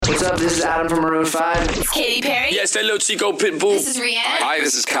What's up? This is Adam from Maroon 5. It's Katy Perry. Yes, hello, Chico Pitbull. This is Rihanna. Hi,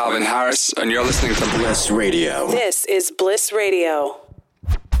 this is Calvin Harris, and you're listening to BlissRadio. This is BlissRadio.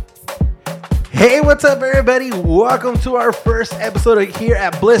 Hey, what's up, everybody? Welcome to our first episode here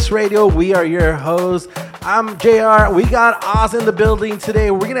at BlissRadio. We are your hosts. I'm JR. We got Oz in the building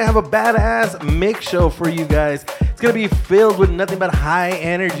today. We're going to have a badass mix show for you guys. It's going to be filled with nothing but high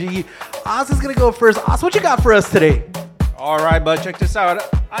energy. Oz is going to go first. Oz, what you got for us today? All right, bud, check this out.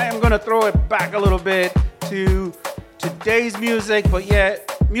 I am going to throw it back a little bit to today's music, but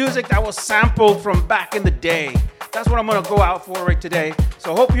yet music that was sampled from back in the day. That's what I'm going to go out for right today.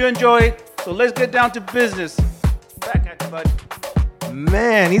 So hope you enjoy it. So let's get down to business. Back at you, bud.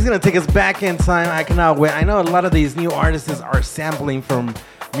 Man, he's going to take us back in time. I cannot wait. I know a lot of these new artists are sampling from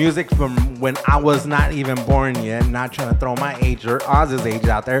music from when I was not even born yet. Not trying to throw my age or Oz's age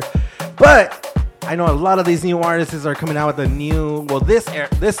out there. But I know a lot of these new artists are coming out with a new, well, this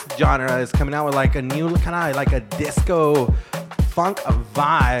genre is coming out with like a new kind of like a disco funk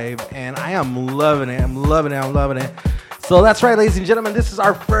vibe. And I am loving it. I'm loving it. So that's right, ladies and gentlemen. This is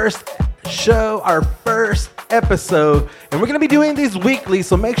our first show, our first episode, and we're going to be doing these weekly,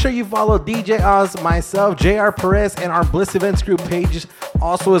 so make sure you follow DJ Oz, myself, Jrperez, and our Bliss Events group pages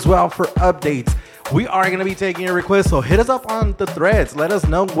also as well for updates. We are going to be taking your requests, so hit us up on the threads. Let us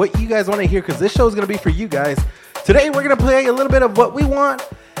know what you guys want to hear, because this show is going to be for you guys. Today, we're going to play a little bit of what we want,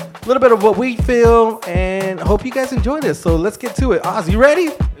 a little bit of what we feel, and hope you guys enjoy this. So let's get to it. Oz, you ready?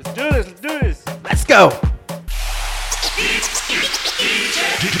 Let's do this. Let's go.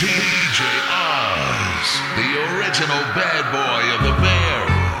 DJ Oz, the original bad boy of the Bay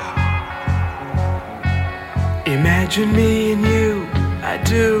Area. Imagine me and you, I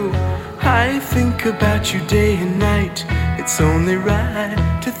do. I think about you day and night. It's only right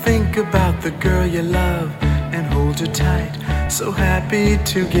to think about the girl you love and hold her tight. So happy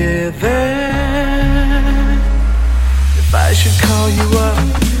together. If I should call you up,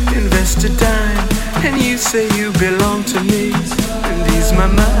 invest a dime, and you say you belong to me, and ease my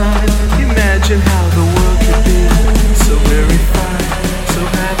mind. Imagine how the world could be so very fine, so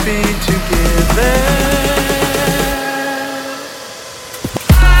happy together.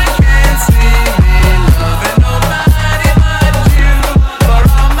 I can't see me loving nobody but you for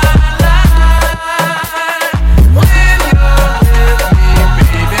all my life. When you're with me,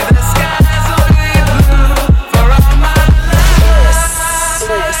 baby, the skies will be blue for all my life.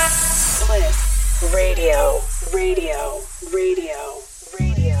 Bliss Radio.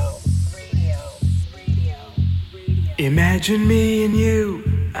 Imagine me and you,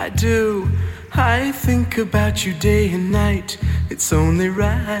 I do. I think about you day and night. It's only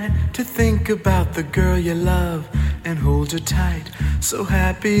right to think about the girl you love and hold her tight. So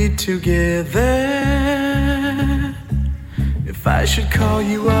happy together. If I should call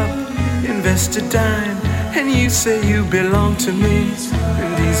you up, invest a dime, and you say you belong to me,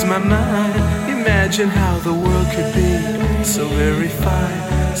 and ease my mind. Imagine how the world could be so very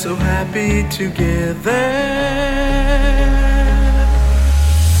fine, so happy together.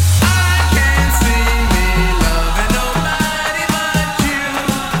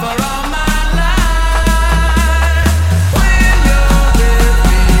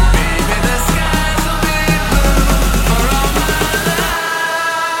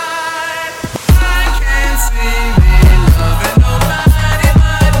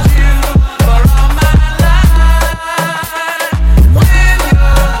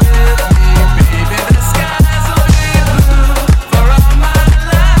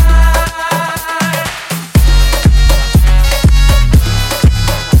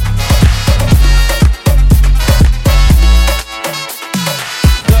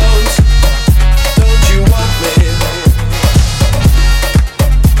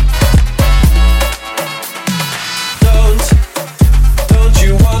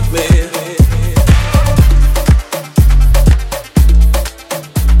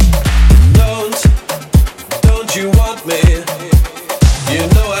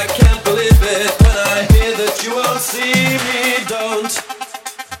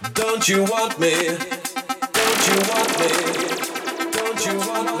 Don't you want me? Don't you want me? Don't you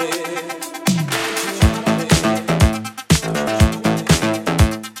want me?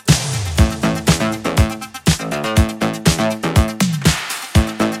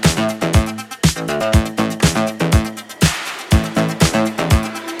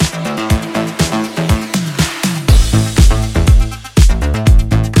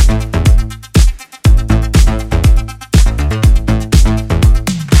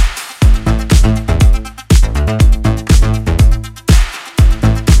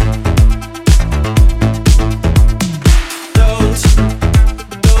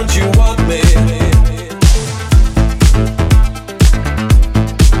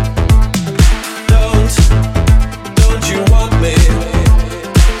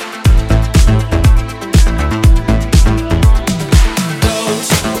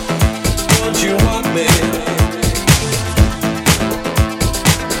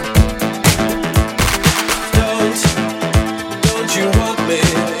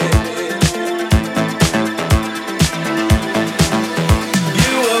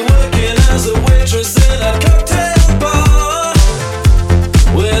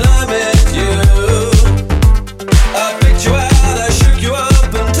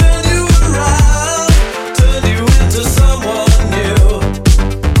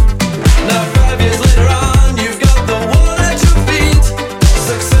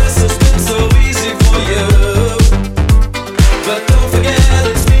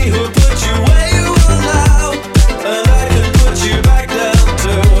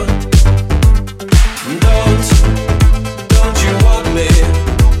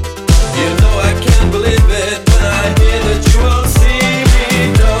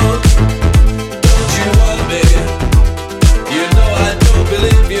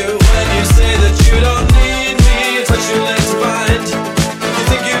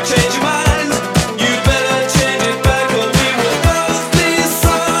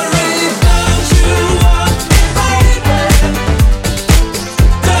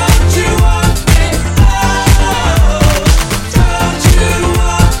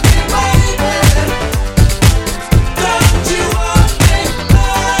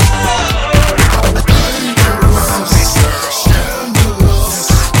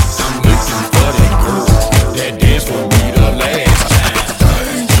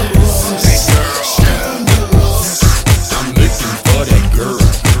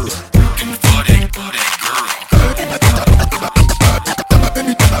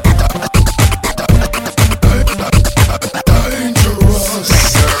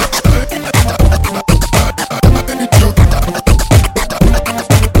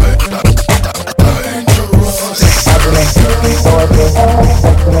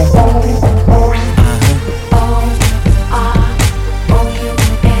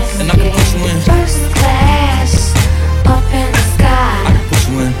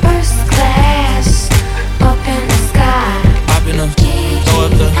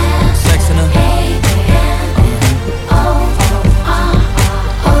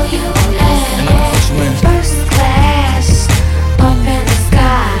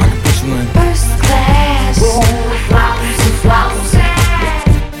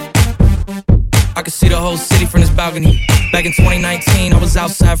 the whole city from this balcony. Back in 2019, I was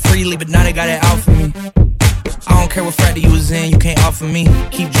outside freely, but now they got it out for me. I don't care what Friday you was in, you can't offer me.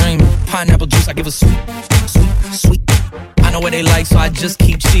 Keep dreaming, pineapple juice, I give a sweet, sweet, sweet. I know what they like, so I just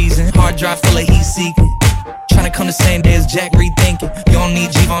keep cheesing. Hard drive full of heat seeking. Tryna come the same day as Jack, rethinking. You don't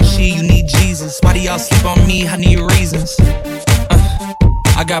need Givenchy, you need Jesus. Why do y'all sleep on me? I need reasons.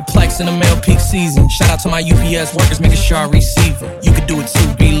 I got plaques in the mail peak season. Shout out to my UPS workers, making sure I receive it. You can do it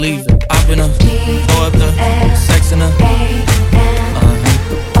too, believe it. I've been throw up the sex in the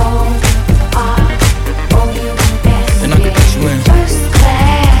and I can put you in first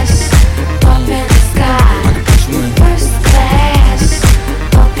class up in the sky. I can put you in First class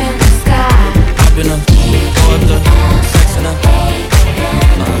up in the sky. I've been throw up the sex in the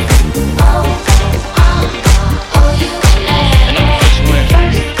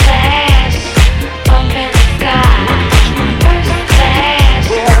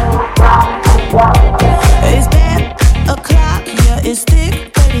It's bad o'clock, yeah, it's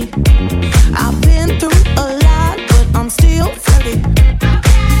thick, baby. I've been through a lot, but I'm still flirty.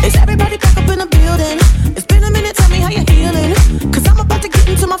 Is everybody back up in the building? It's been a minute, tell me how you're healing. Cause I'm about to get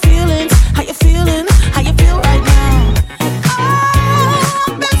into my feelings. How you feeling? How you feel right now? Oh,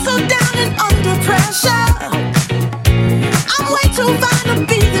 I've been so down and under pressure. I'm way too fine to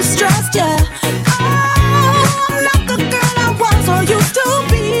be distressed, yeah. Oh, I'm not the girl I was or used to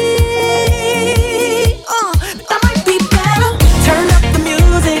be. That might be better. Turn up the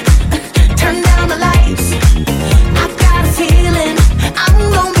music, turn down the lights. I've got a feeling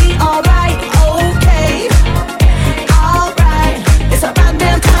I'm gonna be alright, okay, alright. It's about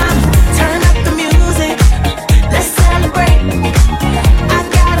damn time. Turn up the music, let's celebrate. I've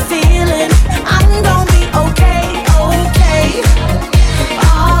got a feeling I'm gonna be okay, okay,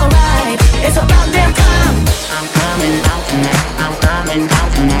 alright. It's about damn time. I'm coming out tonight. I'm coming out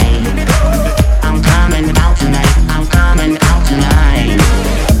tonight. I'm coming out tonight. I'm coming out tonight.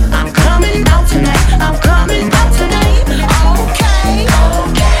 I'm coming out tonight. I'm coming out tonight. Okay,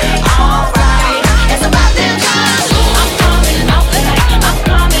 okay, alright. It's about damn time. I'm coming out tonight. I'm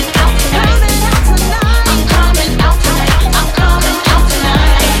coming out tonight. I'm coming out tonight. I'm coming out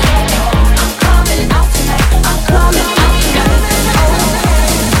tonight. I'm coming out tonight. I'm coming out tonight.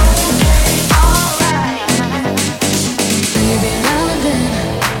 Baby, now and then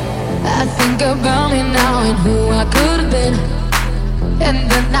I think about me now and who I could have been. And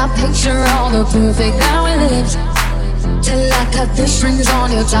then I picture all the perfect that we lived. Till I cut the strings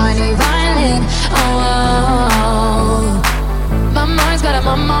on your tiny violin. Oh, my mind's got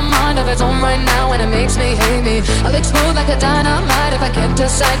my mind of its own right now, and it makes me hate me. I'll explode like a dynamite if I can't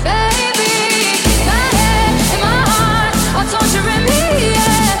decide, baby. My head and my heart are torturing me,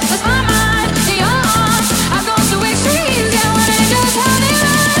 yeah. With my mind in your arms, I've gone to extremes, yeah. When it just held it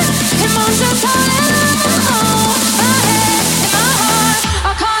on, emotions falling on. My head and my heart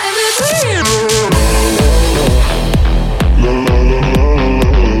are caught in between.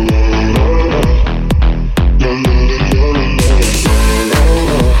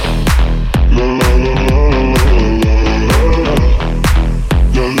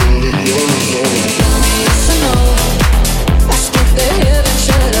 Yes or no? That's what the hidden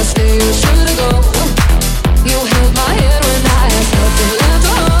should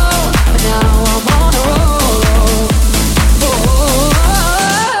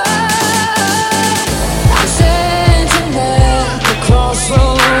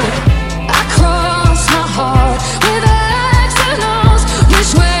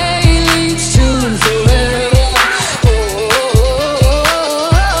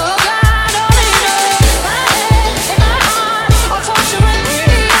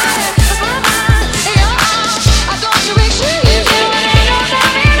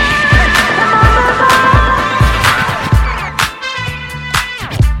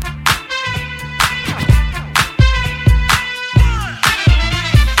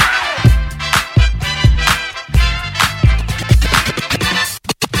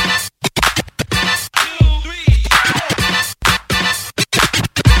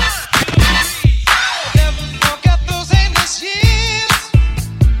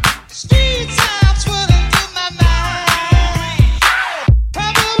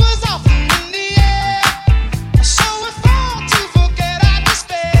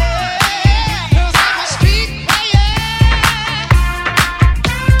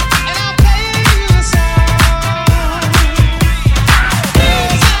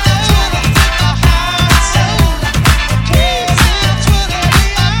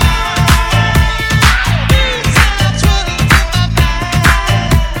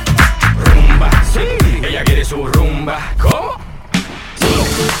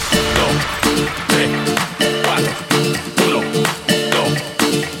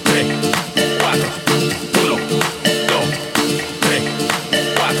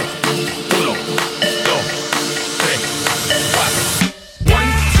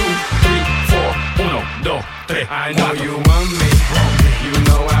I know you want me. You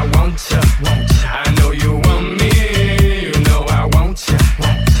know I want ya. I know you want me. You know I want ya.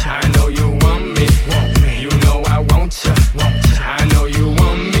 I know you want me. You know I want ya. I know you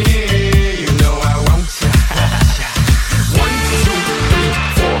want me. You know I want ya. 1, 2, 3,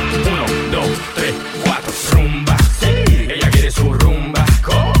 4. 1, 2, 3, 4. Rumba. Ella quiere su rumba.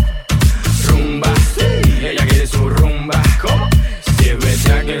 ¿Cómo? Rumba. Ella quiere su rumba. ¿Cómo? Si es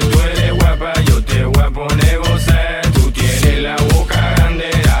verdad que tú eres guapa, yo te voy a poner gozar. Tú tienes la boca grande,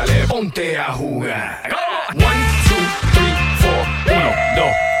 dale, ponte a jugar. 1, 2, 3, 4. 1,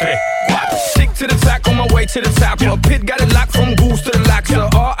 2, 3, 4. Stick to the top, on my way to the top. A pit got it locked from goose to the locks. So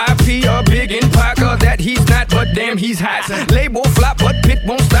R.I.P. a big in Parker that he's not, but damn he's hot. Label flop, but Pit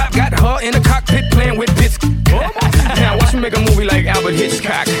won't stop. Got her in the cockpit playing with bits. Now watch me make a movie like Albert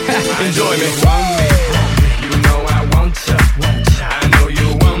Hitchcock. Enjoy me. You know I want ya. I know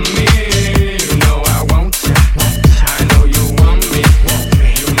you want me. You know I want ya. I know you want me.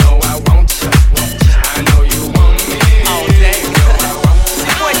 You know I want ya. I know you want me. All day. You know I want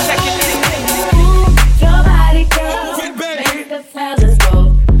ya. Boy, check it out. Move your body, girl. Make the fellas go.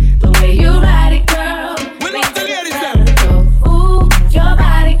 The way you ride it, girl. Make the fellas go. Ooh, your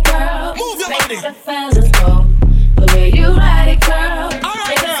body, girl. Make the fellas go. The way you ride it, girl.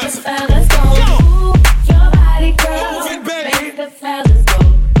 Make the fellas go. Ooh, your body, girl. Make the fellas go.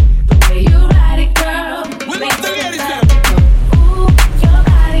 The way you ride it, girl. Make the fellas go. Ooh, your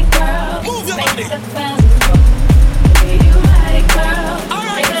body, girl. Make the fellas go. The way you ride it, girl.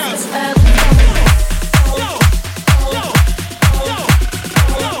 Make the fellas go.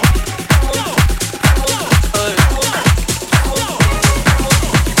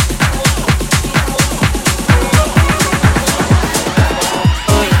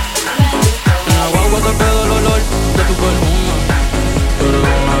 En la guagua te pega el olor de tu perfume. Tú eres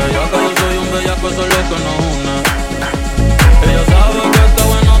una bellaca, yo soy un bellaco, eso es lo que nos une. Ella sabe que está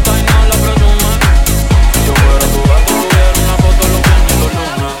buena, está y no la presume. Si yo fuera tu gato, tuviera una foto los viernes y los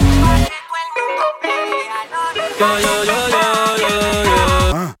lunes.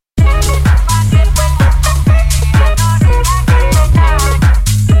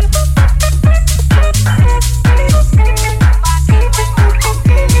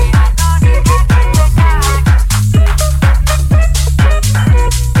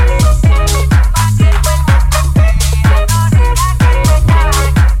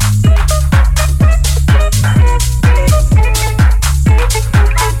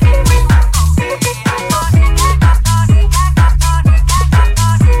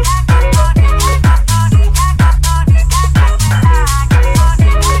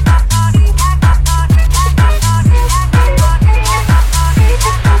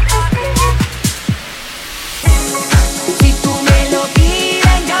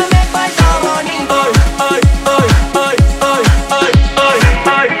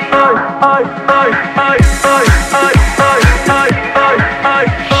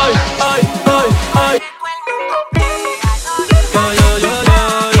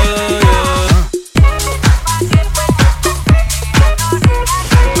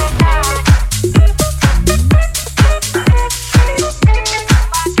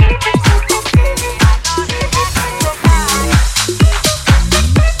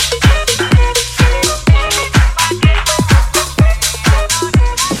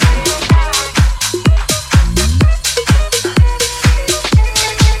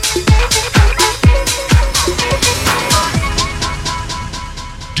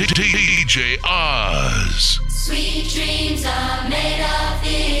 DjOz. Sweet dreams are made of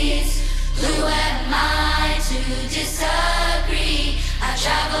these. Who am I to disagree? I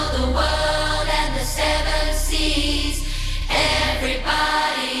travel the world and the 7 seas.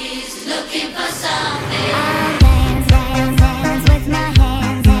 Everybody's looking for something. I dance, dance, dance with my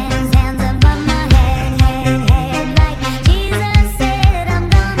hands, hands, hands above my head, head, head. Like Jesus said, I'm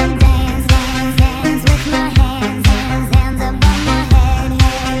gonna dance, dance, dance with my hands, hands, hands above my head,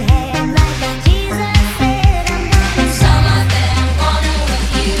 head, head. Like Jesus said, I'm gonna. Some of them wanna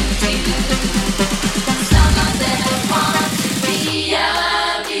abuse you. Some of them want to be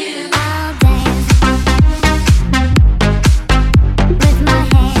abused. I'll dance with my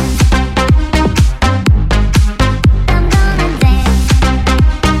hands.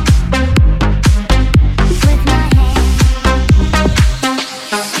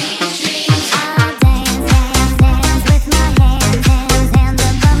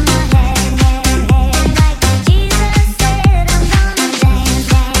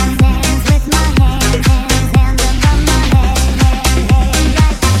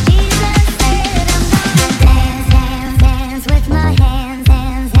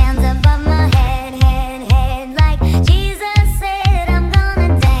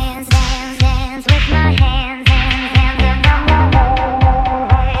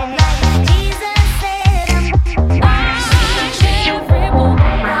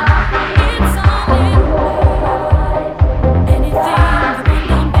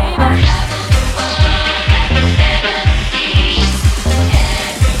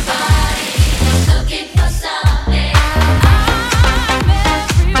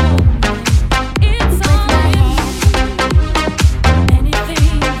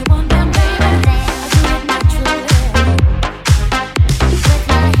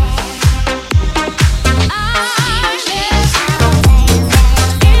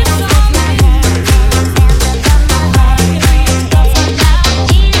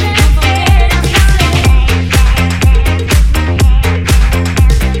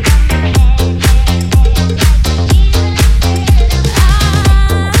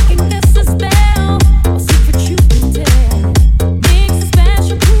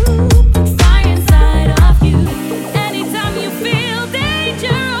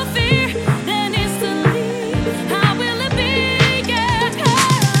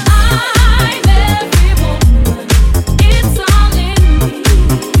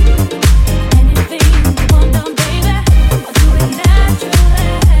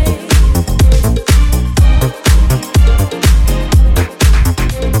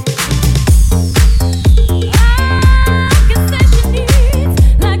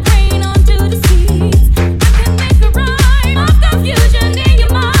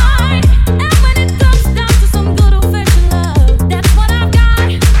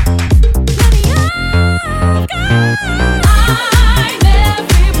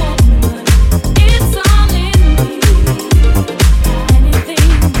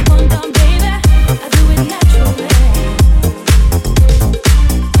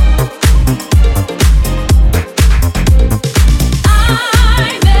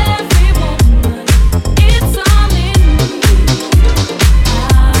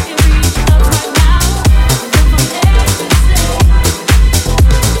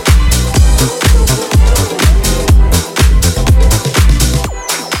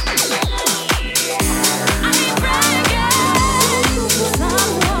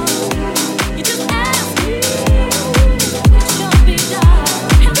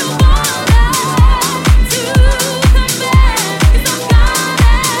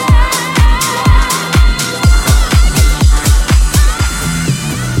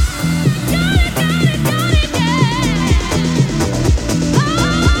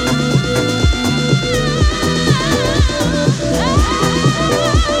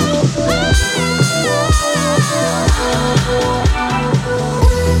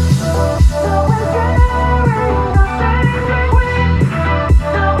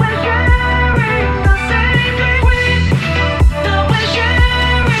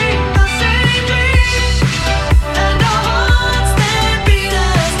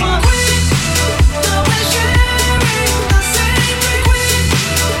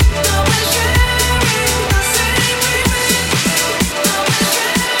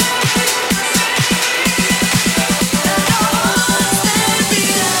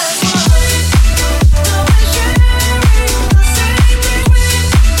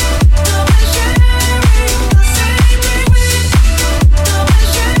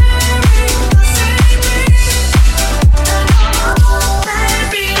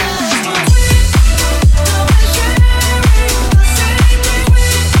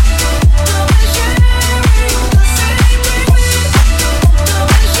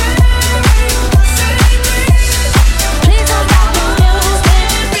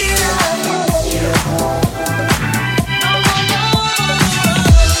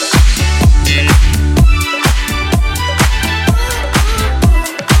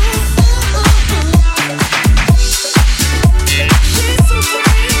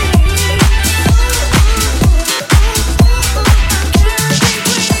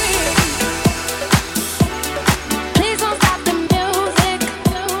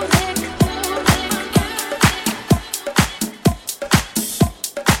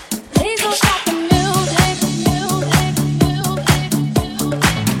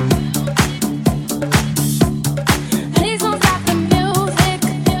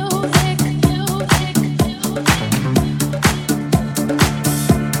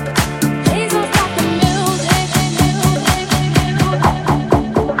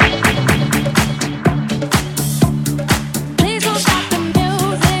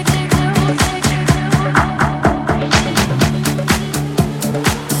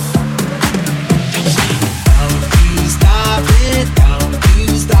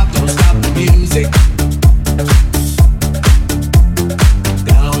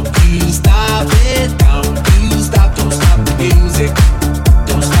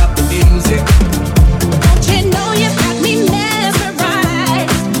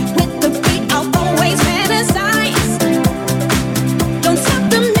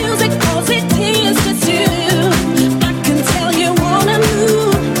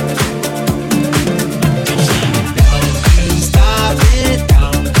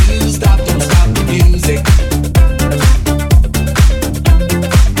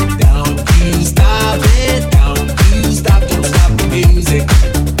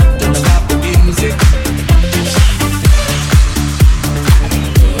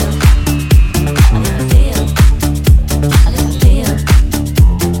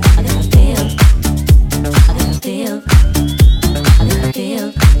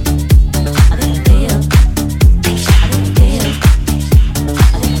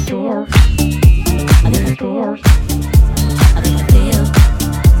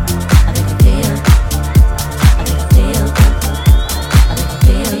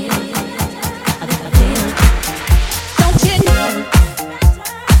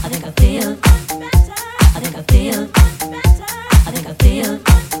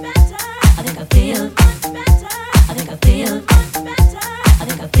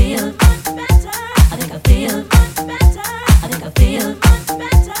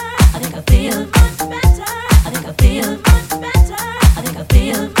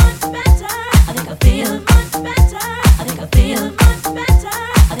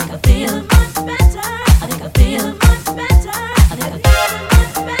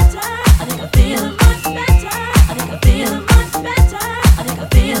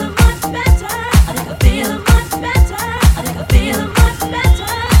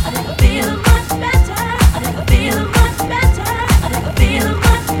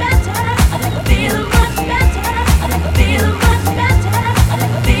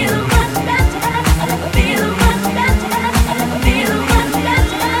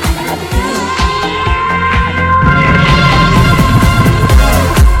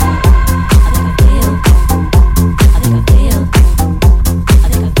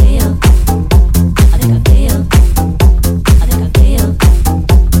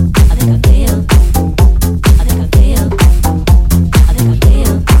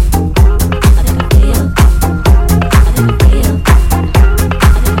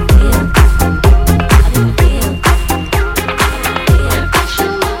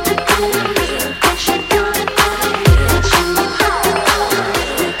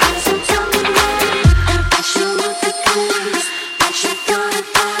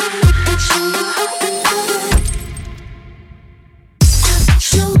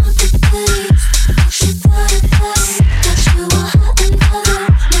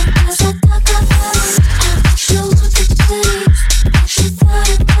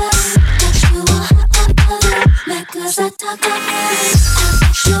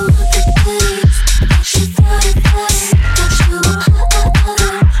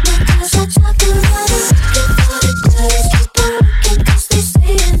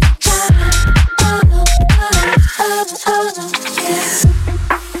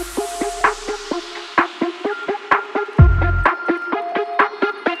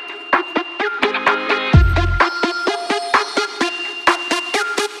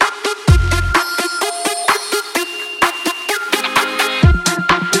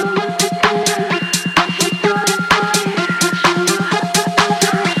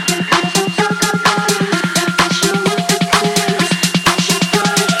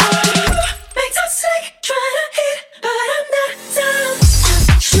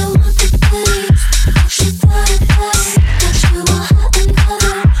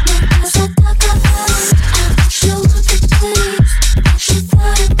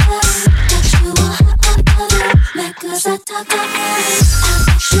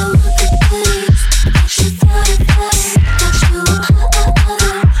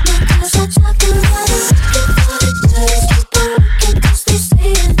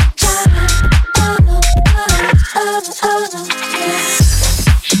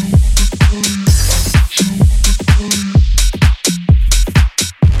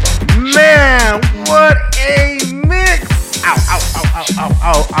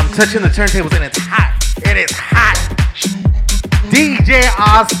 Oh, I'm touching the turntables and it's hot. It is hot. DJ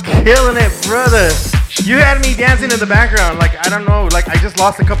Oz killing it, brother. You had me dancing in the background. Like, I don't know. Like, I just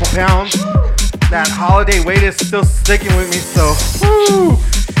lost a couple pounds. That holiday weight is still sticking with me. So, woo.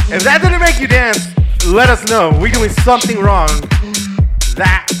 If that didn't make you dance, let us know. We're doing something wrong.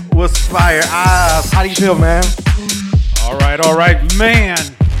 That was fire. How do you feel, man? All right, man.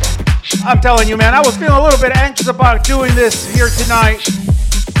 I'm telling you, man, I was feeling a little bit anxious about doing this here tonight.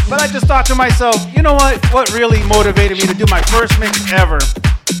 But I just thought to myself, you know what? What really motivated me to do my first mix ever?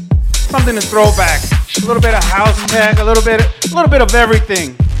 Something to throw back. A little bit of house tech, a little bit of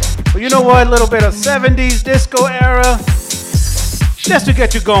everything. But you know what? A little bit of 70s disco era. Just to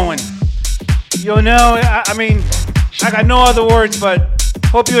get you going. You know, I mean, I got no other words, but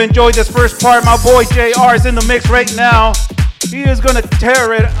hope you enjoyed this first part. My boy JR is in the mix right now. He is gonna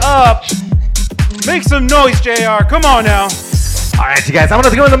tear it up. Make some noise, JR. Come on now. All right, you guys, I'm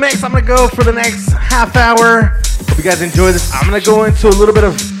gonna go in the mix. I'm gonna go for the next half hour. Hope you guys enjoy this. I'm gonna go into a little bit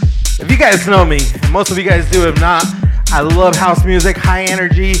of, if you guys know me, and most of you guys do, if not, I love house music, high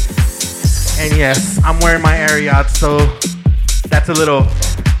energy, and yes, I'm wearing my Ariat, so that's a little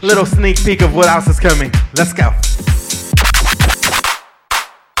sneak peek of what else is coming. Let's go.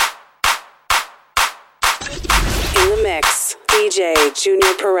 In the mix, DJ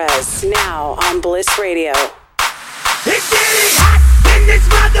Jrperez, now on Bliss Radio. It's getting hot in this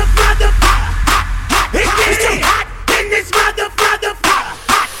mother. It's getting hot in this mother.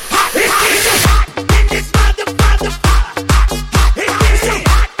 It's getting hot in this mother. It's getting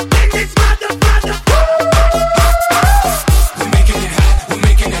hot in this mother. We're making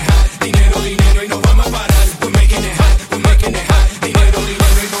it hot. Dinero y no vamos a parar. We're making it hot. Dinero y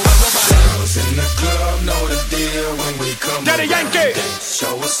no vamos a parar. Girls in the club know the deal when we come. Daddy Yankee.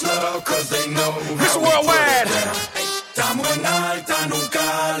 Show us love 'cause they know. Mr. Worldwide. Estamos en alta, nunca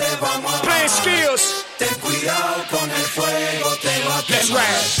le vamos a bajar. Playing skills. Ten cuidado con el fuego, te va a quemar.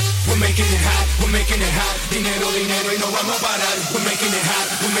 We're making it hot. Dinero y no vamos a parar. We're making it hot.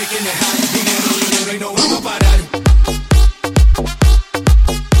 Dinero y no vamos a parar.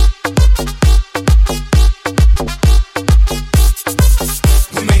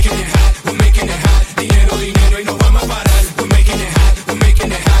 We're making it hot. Dinero y no vamos a parar. We're making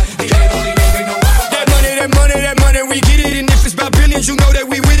it hot. Dinero y no vamos a parar. That money, we get it. And if it's about billions, you know that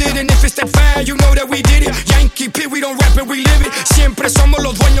we with it. And if it's that fire, you know that we did it. Yankee P, we don't rap it, we live it. Siempre somos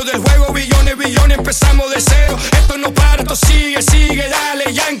los dueños del juego. Billones, empezamos de cero. Esto no para, esto sigue.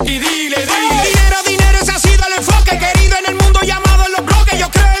 Dale, Yankee, dile. Dinero, ese ha sido el enfoque. Querido en el mundo llamado en los bloques. Yo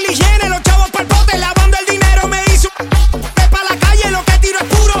creo en la higiene, los chavos pa'l pote. Lavando el dinero me hizo. Ve pa' la calle, lo que tiro es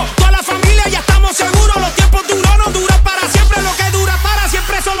puro. Toda la familia ya estamos seguros. Los tiempos duros no duran para siempre. Lo que dura para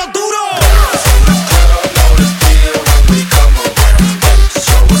siempre son los duros.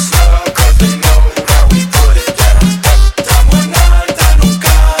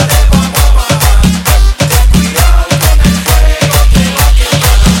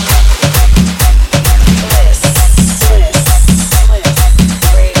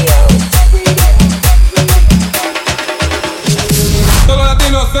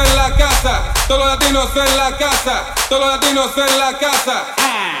 Todos los latinos en la casa.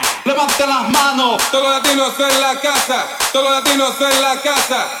 Levanten las manos. Todos los latinos en la casa.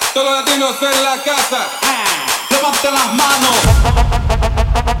 Levanten las manos.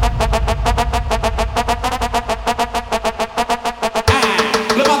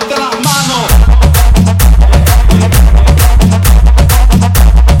 Levanten las manos.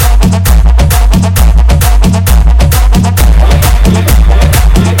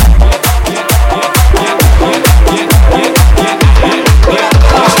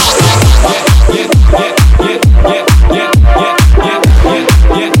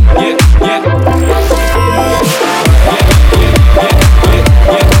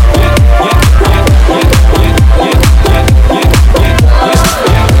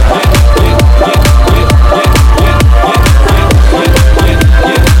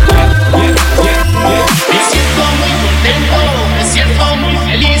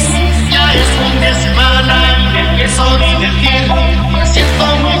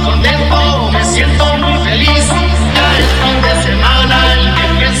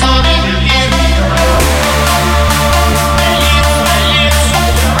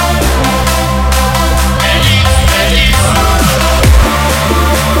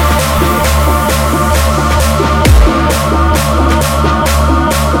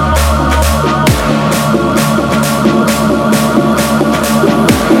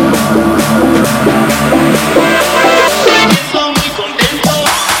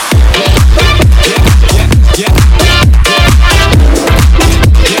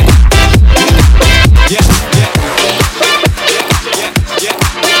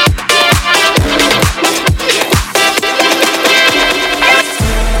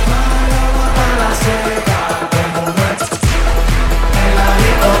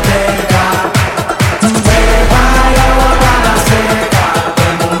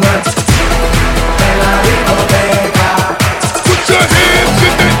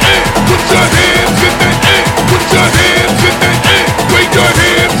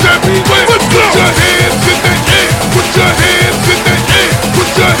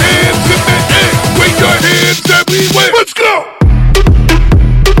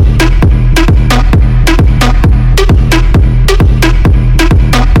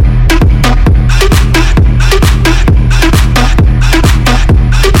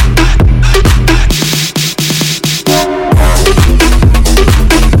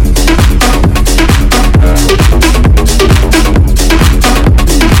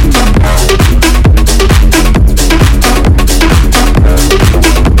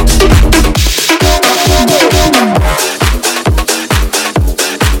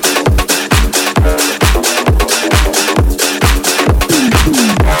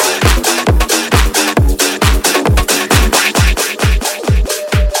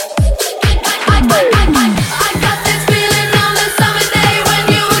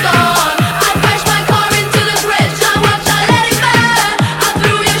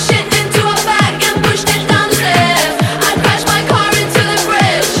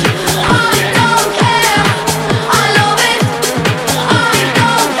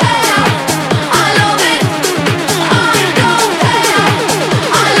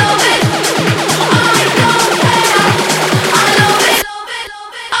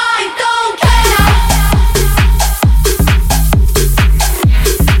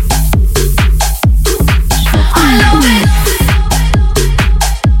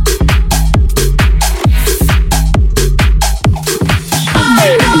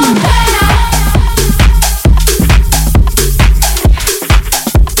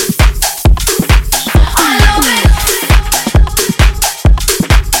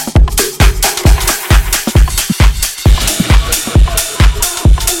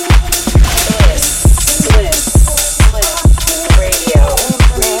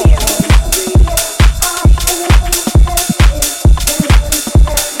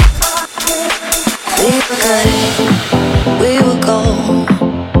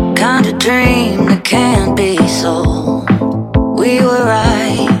 were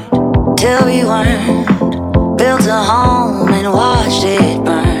right till we weren't. Built a home and watched it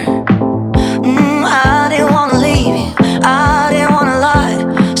burn. I didn't wanna leave you, I didn't wanna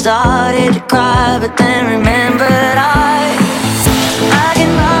lie. Started to cry, but then remembered I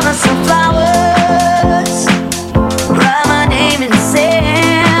can buy myself flowers, write my name in the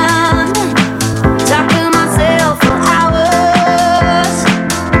sand, talk to myself for hours,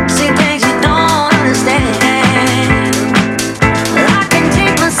 see things you don't understand. I can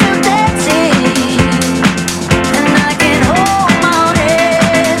take myself dancing, and I can hold my own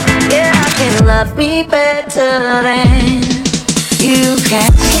head. Yeah, I can love me better than you can.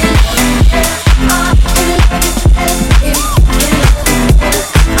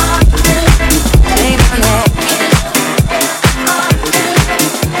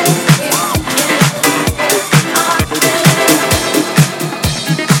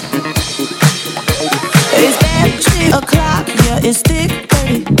 O'clock, yeah, it's thick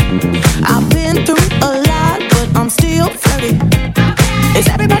 30. I've been through a lot, but I'm still flirty. Is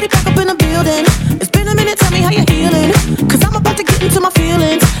everybody back up in the building? It's been a minute, tell me how you're healing. Cause I'm about to get into my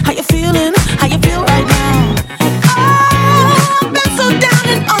feelings. How you feeling? How you feel right now? Oh, I've been so down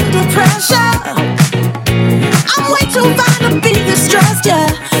and under pressure. I'm way too fine to be distressed, yeah.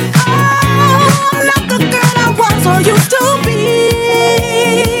 Oh, I'm not the girl I was or used to be.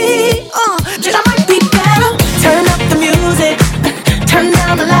 Shit, I might be better. Turn up the music, turn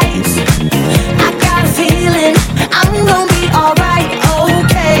down the lights. I got a feeling I'm gonna be alright,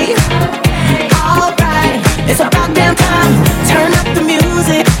 okay. Alright, it's about damn time. Turn up the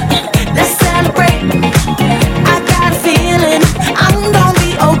music, let's celebrate. I got a feeling I'm gonna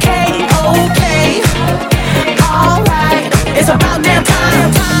be okay, okay. Alright, it's about damn time.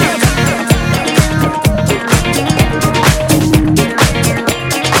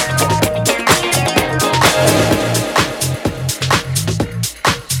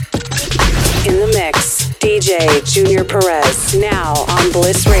 In the mix, DJ Jrperez, now on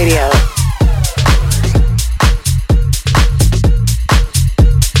Bliss Radio.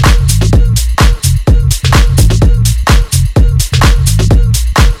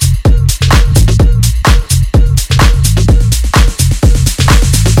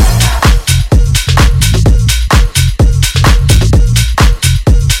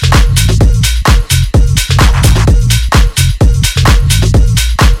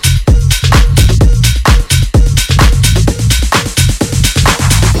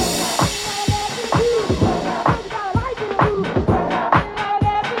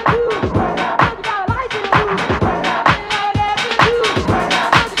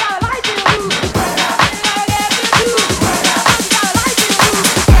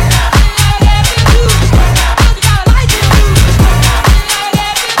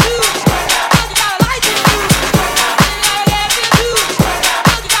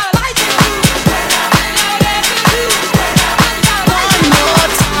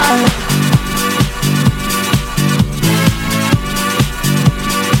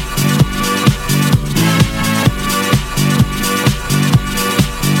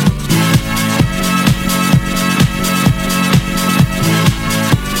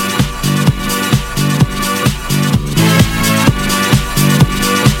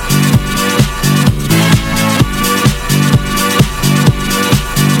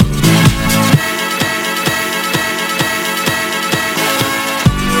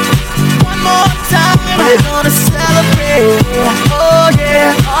 We're gonna celebrate. Oh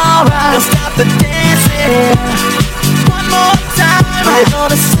yeah, alright. Don't stop the dancing. One more time. We're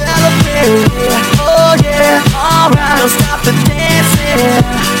gonna celebrate. Oh yeah, alright. Don't stop the dancing.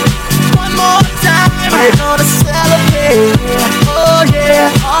 One more time. We're gonna celebrate. Oh yeah,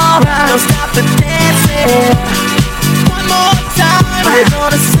 alright. Don't stop the dancing. One more time. We're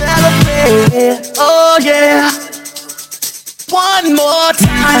gonna celebrate. Oh yeah. One more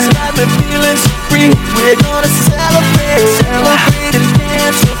time, it's got me feeling so free. We're gonna celebrate, celebrate and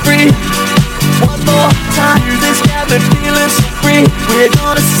dance so free. One more time, this got me feeling so free. We're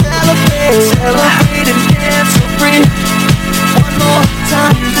gonna celebrate, celebrate and dance so free. One more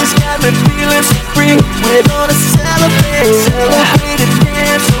time, this got me feeling so free. We're gonna celebrate, celebrate and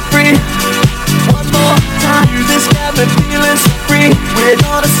dance so free. One more time, this got me feeling so free. We're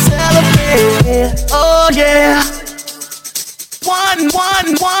gonna celebrate, oh yeah. One,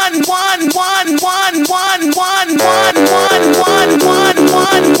 one, one, one, one, one, one, one, one, one, one, one, one,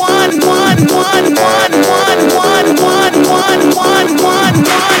 one, one, one, one, one, one,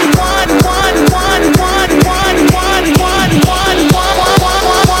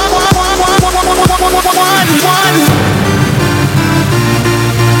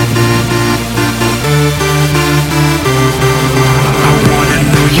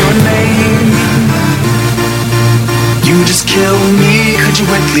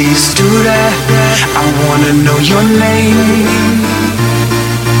 please do that? I wanna know your name.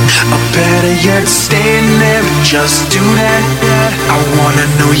 Or better yet, stay in there, just do that. I wanna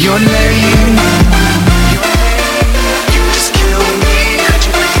know your name. You just kill me, could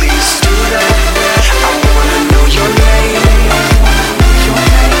you please do that? I wanna know your name.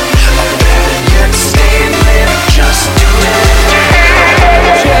 Or better yet, stay in there, just do that.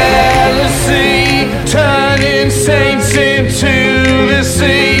 Jealousy, turning saints into the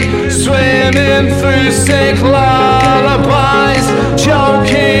sea, swimming through sick lullabies,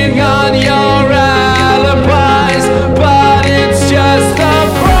 choking on your alibis, but it's just the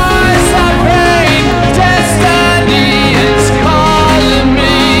price I pay. Destiny is calling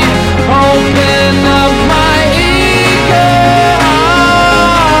me, open up my eager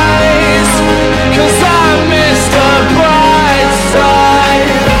eyes, 'cause I missed the bright side.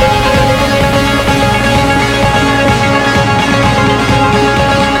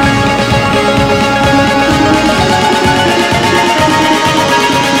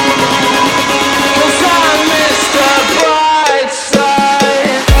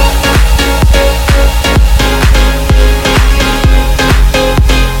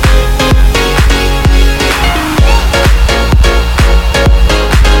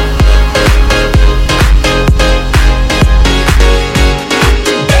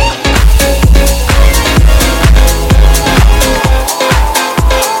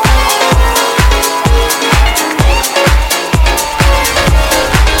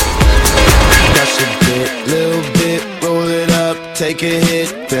 Take a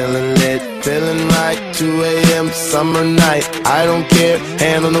hit, feeling lit, feeling right. 2 a.m. summer night, I don't care.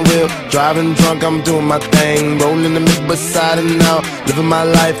 Hand on the wheel, driving drunk, I'm doing my thing. Rolling the mid beside and out, living my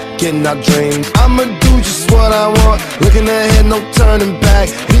life, getting our dreams. I'ma do just what I want, looking ahead, no turning back.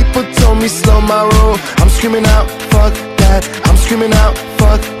 People told me slow my roll, I'm screaming out, fuck that. I'm screaming out,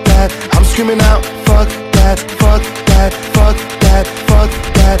 fuck that. I'm screaming out, fuck that, fuck that, fuck that, fuck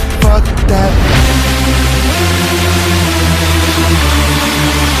that, fuck that.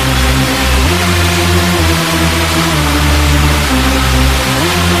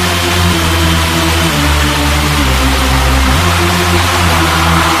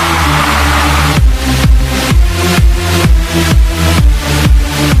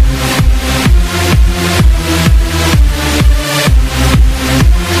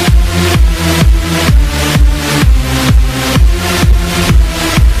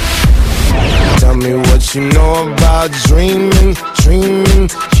 You know about dreaming, dreaming.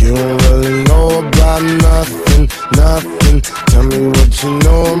 You don't really know about nothing, nothing. Tell me what you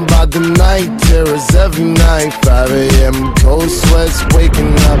know about the night terrors every night. 5 a.m. cold sweats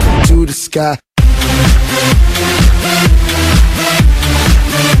waking up to the sky.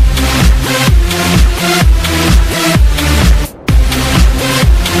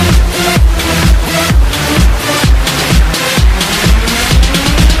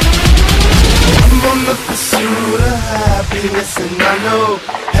 Pursuit of happiness, and I know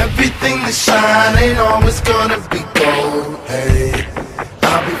everything that shine ain't always gonna be gold. Hey,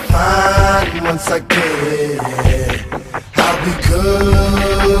 I'll be fine once I get it. I'll be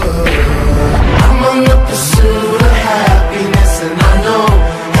good. I'm on the pursuit of happiness, and I know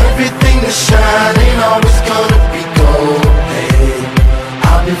everything that shine ain't always gonna be gold. Hey,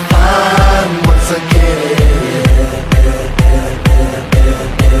 I'll be fine once I get it.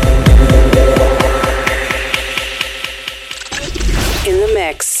 In the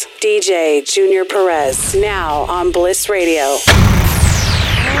mix, DJ Jrperez, now on BlissRadio.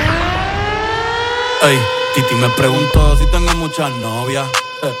 Ey, Titi me preguntó si tengo muchas novias.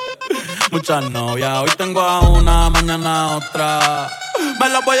 Muchas novias. Hoy tengo a una, mañana a otra. Me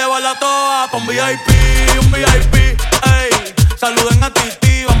las voy a llevar a todas pa' un VIP, un VIP. Ey, saluden a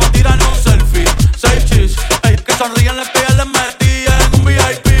Titi, vamos a tirar un selfie. 6 chis, ey, que sonrían las que ya les metí en un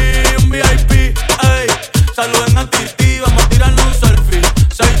VIP, un VIP. Ey, saluden a Titi, vamos a tirar un selfie.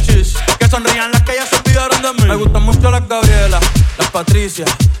 6 chis, que sonrían las que ya se olvidaron de mí. Me gustan mucho las Gabriela, las Patricia,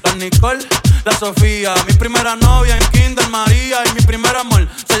 las Nicole, la Sofía. Mi primera novia en Kinder María y mi primer amor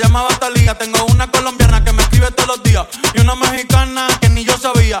se llamaba Talía. Tengo una colombiana que me escribe todos los días y una mexicana que ni yo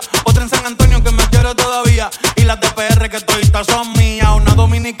sabía. Otra en San Antonio que me quiere todavía y las de PR que toditas son mías. Una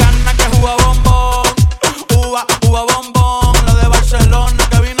dominicana que juega bombón, uva bombón. La de Barcelona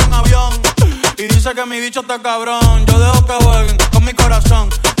que vino en avión y dice que mi bicho está cabrón. Yo dejo que jueguen con mi corazón.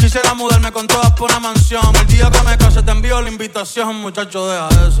 Quisiera mudarme con todas por una mansión. El día que me case te envío la invitación, muchacho, deja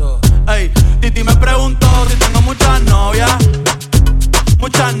eso. Ey, Titi me preguntó si tengo muchas novias.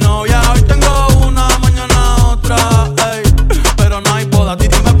 Muchas novias, hoy tengo una, mañana otra. Ey, pero no hay boda.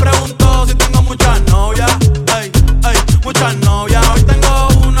 Titi me preguntó si tengo muchas novias. Ey, muchas novias, hoy tengo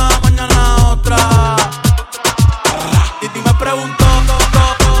una.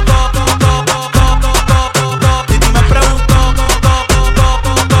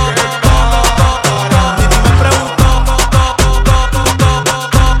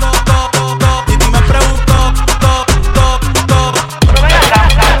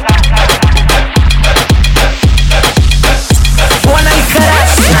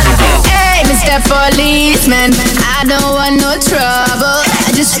 policeman. I don't want no trouble. I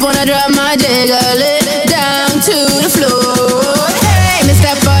just wanna drop my jiggle down to the floor. Hey,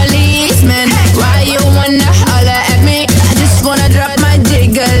 Mr. Policeman, why you wanna holler at me? I just wanna drop my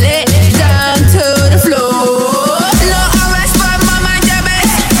jiggle down to the floor. No arrest, but mama your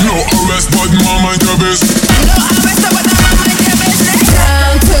best. No arrest, but mama your best. No arrest, but mama your best.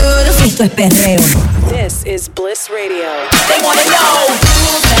 Down to the floor. Esto es perreo. This is Bliss Radio. They wanna know.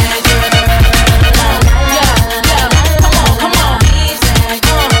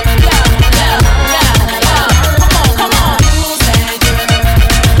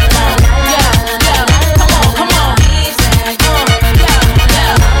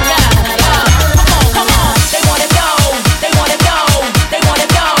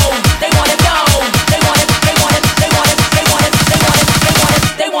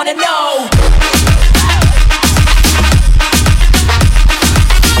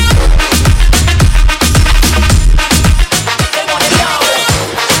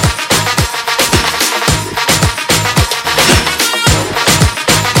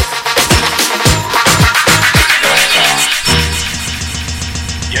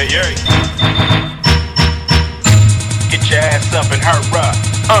 Get your ass up and hurry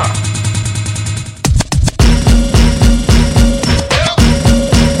up.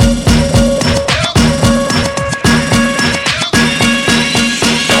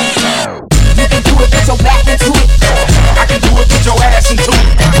 You can do it, put your back into it. I can do it, put your ass into it.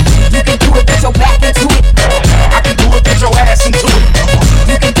 You can do it, put your back into it. I can do it, put your ass into it.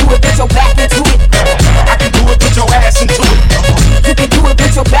 You can do it, put your back into it. I can do it, put your ass into it. You can do it,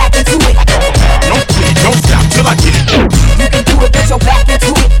 put your back into it. Don't quit, don't stop till I get it. You can do it, put your back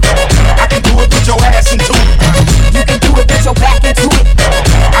into it. I can do it, put your ass into it. You can do it, put your back into it.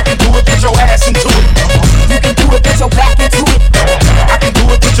 I can do it, put your ass into it. You can do it, put your back into it. I can do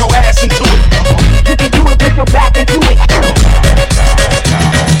it, put your ass into it. You can do it, put your back into it.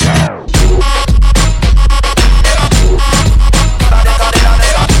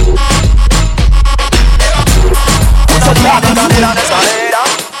 Put your back into it.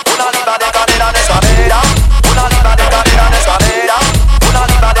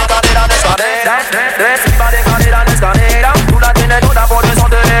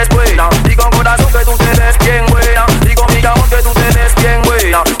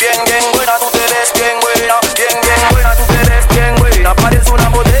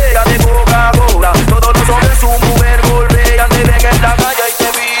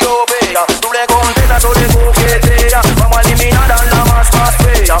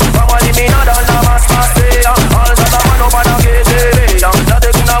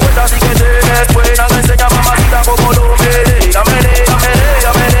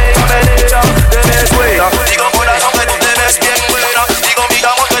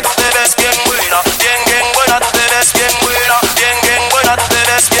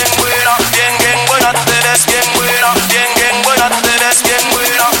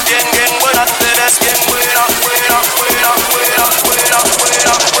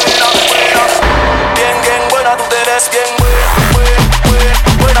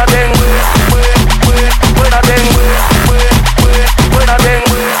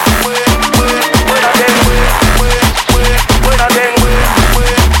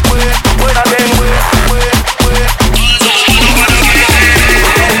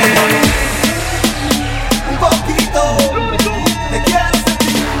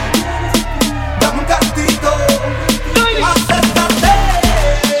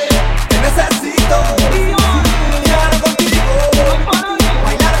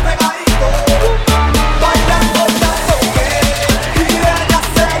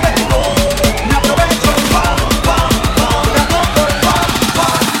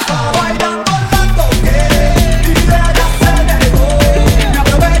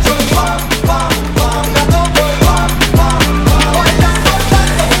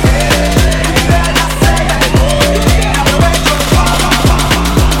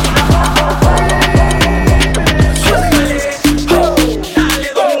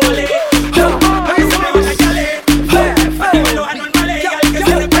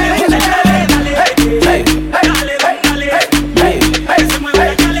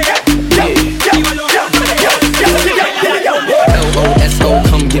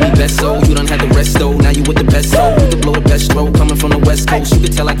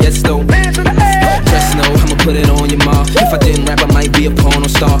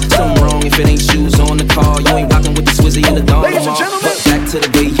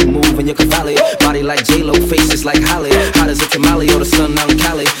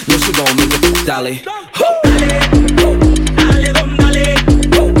 Dale, dale,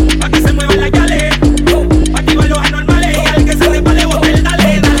 pa' que se mueva la gale.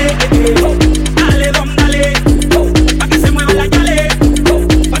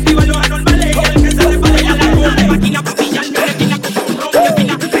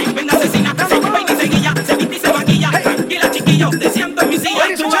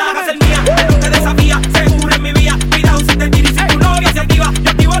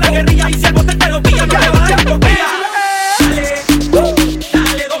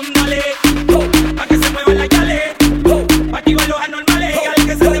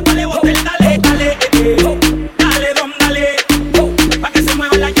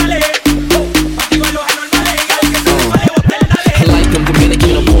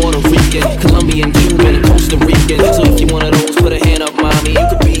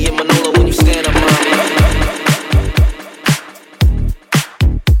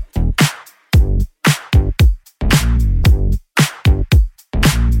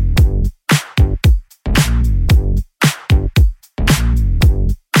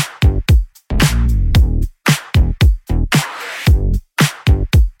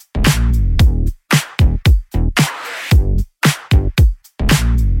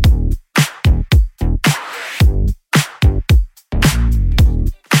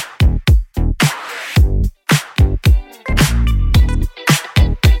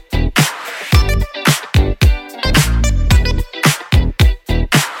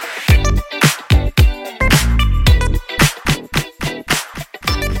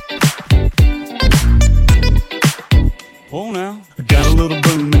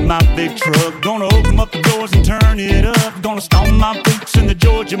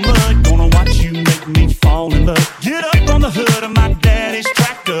 your mud. Gonna watch you make me fall in love. Get up on the hood of my daddy's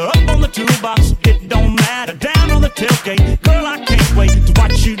tractor. Up on the toolbox, it don't matter. Down on the tailgate, girl, I can't wait to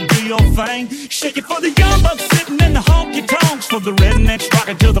watch you do your thing. Shake it for the young bucks sitting in the honky tonks. For the rednecks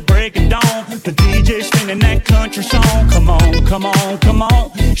rocking till the break of dawn. The DJ singing that country song. Come on, come on, come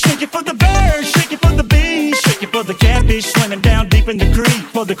on. Shake it for the birds, shake it for the bees. Shake it for the catfish swimming down deep in the creek.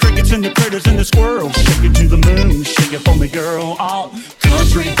 For the crickets and the critters and the squirrels. Shake it to the moon, shake it for me, girl. Oh,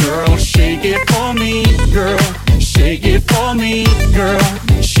 country girl, shake it for me, girl. Shake it for me, girl.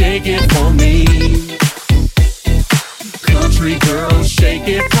 Shake it for me. Country girl, shake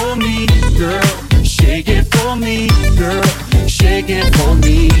it for me, girl. Shake it for me, girl. Shake it for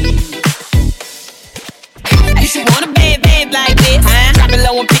me. You should want a bad babe like this, huh? Drop it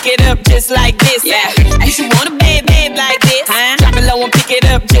low and pick it up just like this, yeah. You should want a bad babe like this, huh? Drop it low and pick it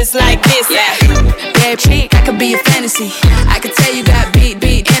up just like this, yeah. Bad chick, I could be a fantasy. I could tell you got big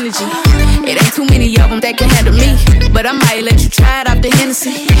energy. It ain't too many of them that can handle me, but I might let you try it off the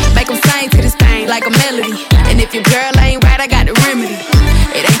Hennessy. Make them sing to this thing like a melody. And if your girl ain't right, I got the remedy.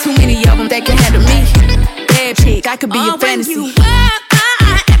 It ain't too many of them that can handle me. Bad chick, I could be a fantasy. When you walk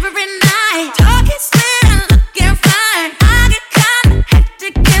by every night, talking sweet and looking fine, I get kinda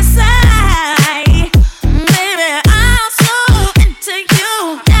hectic inside. Baby, I'm so into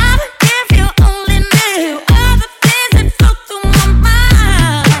you. Never if you only knew all the things that flow through my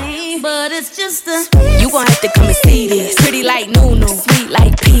mind. But it's just a You gon' have to come and see this. Pretty like Nunu, sweet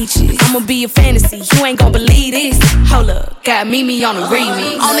like peaches. I'ma be a fantasy, you ain't gon' believe this. Hold up, got Mimi on the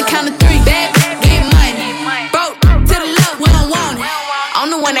remix. On the count of three, bad, get money. Broke to the left, we don't want it. I'm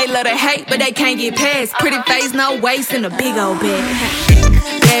the one they love to hate, but they can't get past. Pretty face, no waist, and a big old bag.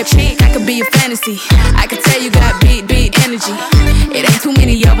 Bad chick, I could be a fantasy. I could tell you got big energy. It ain't too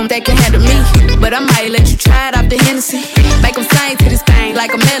many of them that can handle me, but I might let you try it off the Hennessy. Make them sing to this thing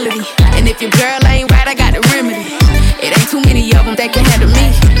like a melody. And if your girl ain't right, I got the remedy. It ain't too many of them that can handle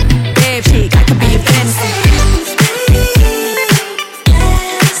me. Bad chick, I could be a fantasy.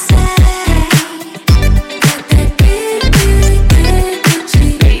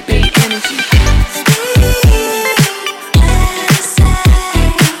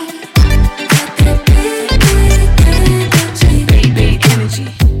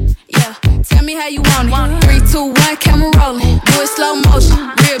 How you want it? 3, 2, 1, camera rolling. Do it slow motion.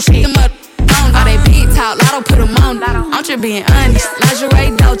 Real shit. Them up on all they big talk. Lotto put them on. I'm just being honest. Lingerie,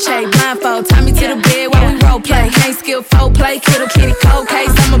 Dolce, blindfold. Tie me to the bed while we role play. Can't skill folk play. Kiddo kitty cold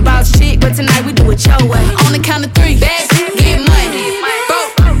case. I'm about shit, but tonight we do it your way. On the count of 3, bad, get money.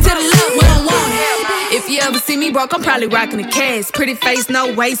 Broke to the left, we don't want it. If you ever see me broke, I'm probably rocking a cast. Pretty face,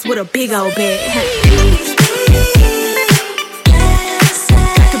 no waist, with a big old bag.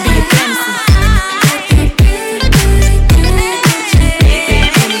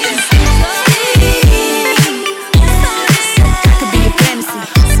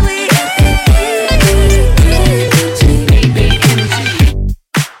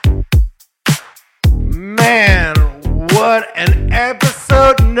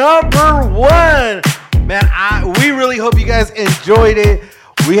 Episode number 1. Man, we really hope you guys enjoyed it.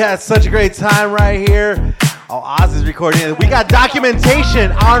 We had such a great time right here. Oh, Oz is recording it. We got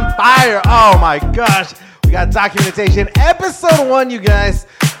documentation on fire. Oh my gosh. We got documentation. Episode 1, you guys.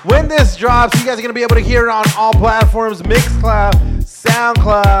 When this drops, you guys are going to be able to hear it on all platforms. Mixcloud,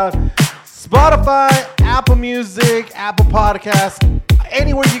 SoundCloud, Spotify, Apple Music, Apple Podcasts.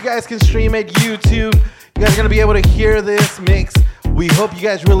 Anywhere you guys can stream it, YouTube. You guys are going to be able to hear this mix. We hope you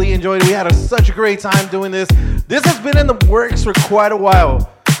guys really enjoyed it. We had such a great time doing this. This has been in the works for quite a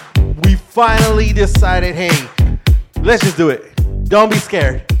while. We finally decided, hey, let's just do it. Don't be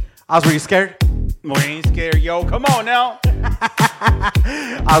scared. Oz, were you scared? We ain't scared, yo. Come on now.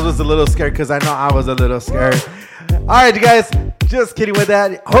 I was a little scared because I know I was a little scared. All right, you guys. Just kidding with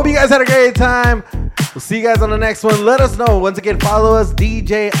that. Hope you guys had a great time. We'll see you guys on the next one. Let us know. Once again, follow us,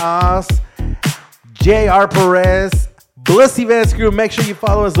 DJ Oz, Jrperez, Bliss Events Crew. Make sure you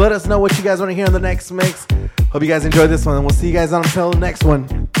follow us. Let us know what you guys want to hear in the next mix. Hope you guys enjoyed this one. And we'll see you guys until the next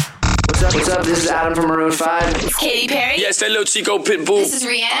one. What's up? This is Adam from Maroon 5. It's Katy Perry. Yes, hello, Chico Pitbull. This is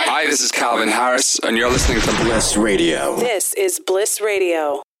Rihanna. Hi, this is Calvin Harris, and you're listening to BlissRadio. This is Bliss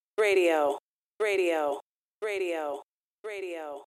Radio. Radio.